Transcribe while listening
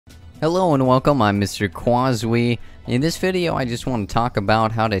Hello and welcome, I'm Mr. Quaswi. In this video I just want to talk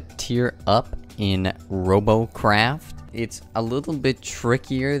about how to tier up in Robocraft. It's a little bit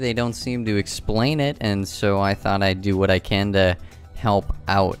trickier, they don't seem to explain it, and so I thought I'd do what I can to help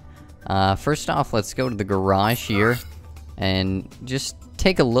out. First off, let's go to the garage here and just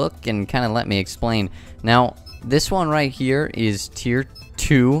take a look and kind of let me explain. Now, this one right here is tier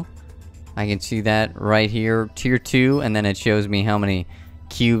 2. I can see that right here, tier 2, and then it shows me how many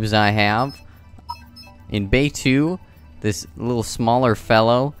cubes I have. In Bay 2, this little smaller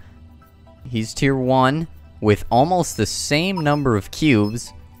fellow, he's tier 1 with almost the same number of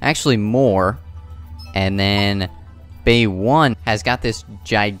cubes, actually more. And then Bay 1 has got this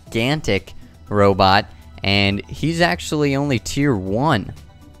gigantic robot, and he's actually only tier 1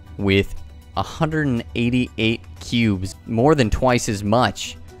 with 188 cubes, more than twice as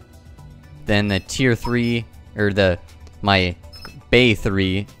much than the tier 3, or my Bay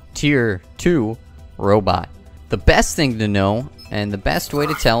 3 tier 2 robot. The best thing to know, and the best way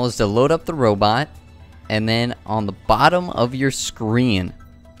to tell, is to load up the robot, and then on the bottom of your screen,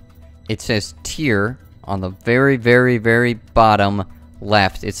 it says tier. On the very bottom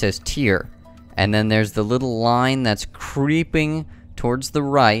left, it says tier. And then there's the little line that's creeping towards the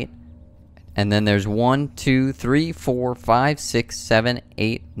right. And then there's 1, 2, 3, 4, 5, 6, 7,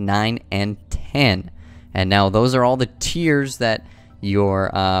 8, 9, and 10. And now those are all the tiers that your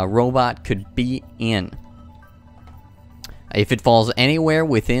robot could be in. If it falls anywhere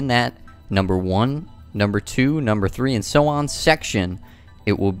within that number 1, number 2, number 3, and so on section,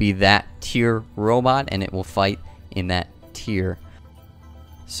 it will be that tier robot, and it will fight in that tier.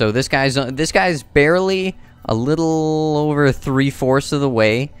 So this guy's barely a little over 3/4 of the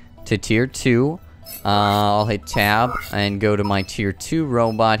way to tier 2. I'll hit tab and go to my tier 2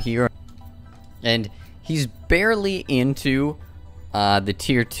 robot here, and he's barely into the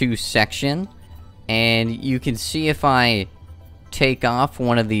tier 2 section. And you can see if I take off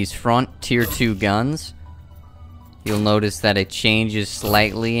one of these front tier 2 guns, you'll notice that it changes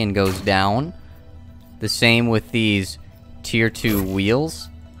slightly and goes down. The same with these tier 2 wheels.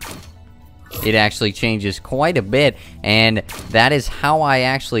 It actually changes quite a bit, and that is how I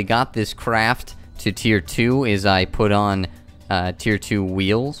actually got this craft to tier 2, is I put on tier 2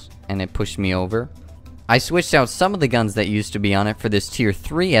 wheels, and it pushed me over. I switched out some of the guns that used to be on it for this tier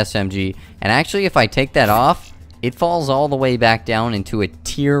 3 SMG, and actually if I take that off, it falls all the way back down into a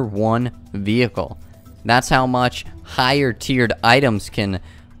tier 1 vehicle. That's how much higher tiered items can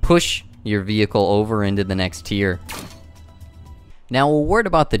push your vehicle over into the next tier. Now, a word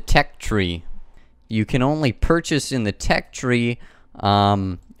about the tech tree. You can only purchase in the tech tree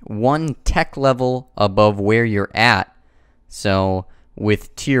one tech level above where you're at. So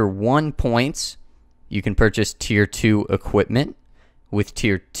with tier 1 points, you can purchase tier 2 equipment. With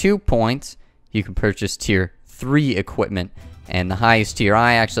tier 2 points, you can purchase tier 3 equipment. And the highest tier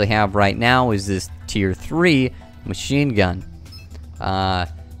I actually have right now is this tier 3 machine gun.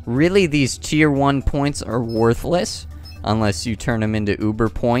 Really, these tier 1 points are worthless unless you turn them into Uber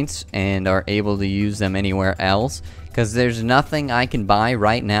points and are able to use them anywhere else, because there's nothing I can buy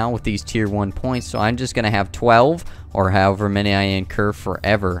right now with these tier 1 points, so I'm just going to have 12 or however many I incur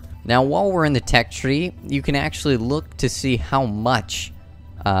forever. Now, while we're in the tech tree, you can actually look to see how much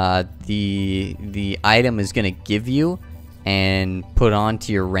the item is going to give you and put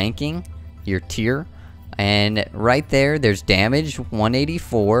onto your ranking, your tier. And right there, there's damage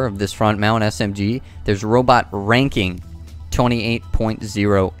 184 of this front mount SMG. There's robot ranking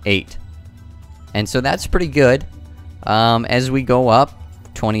 28.08, and so that's pretty good. As we go up,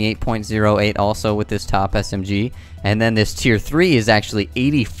 28.08 also with this top SMG, and then this tier 3 is actually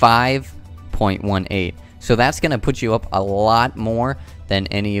 85.18. So that's going to put you up a lot more than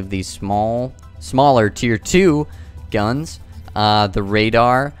any of these smaller tier 2 guns. The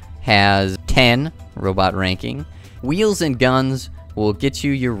radar has 10 robot ranking. Wheels and guns will get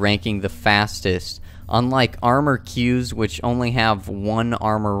you your ranking the fastest. Unlike armor queues, which only have 1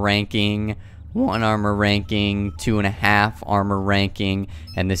 armor ranking, 2.5 armor ranking,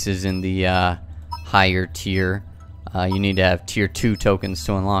 and this is in the higher tier. You need to have tier 2 tokens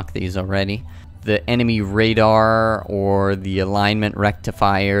to unlock these already. The enemy radar or the alignment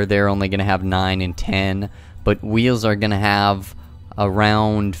rectifier, they're only going to have 9 and 10, but wheels are going to have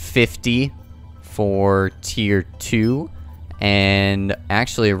around 50 for tier 2, and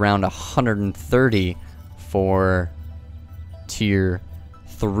actually around 130 for tier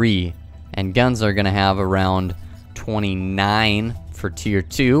 3. And guns are going to have around 29 for tier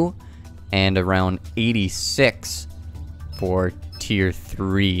 2 and around 86 for tier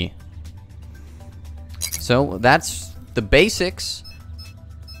 3. So that's the basics.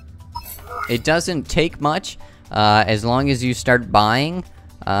 It doesn't take much. As long as you start buying,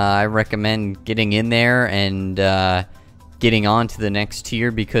 I recommend getting in there and getting on to the next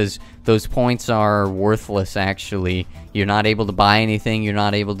tier, because those points are worthless, actually. You're not able to buy anything, you're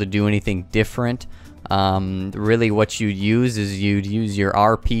not able to do anything different. Really what you'd use is you'd use your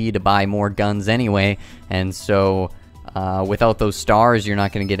RP to buy more guns anyway, and so without those stars, you're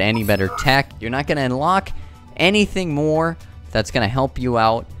not going to get any better tech. You're not going to unlock anything more that's going to help you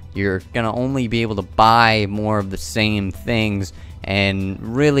out. You're going to only be able to buy more of the same things, and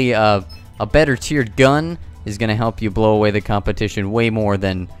really a better tiered gun is going to help you blow away the competition way more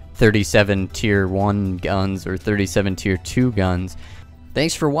than 37 tier 1 guns or 37 tier 2 guns.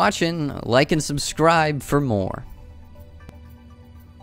 Thanks for watching. Like and subscribe for more.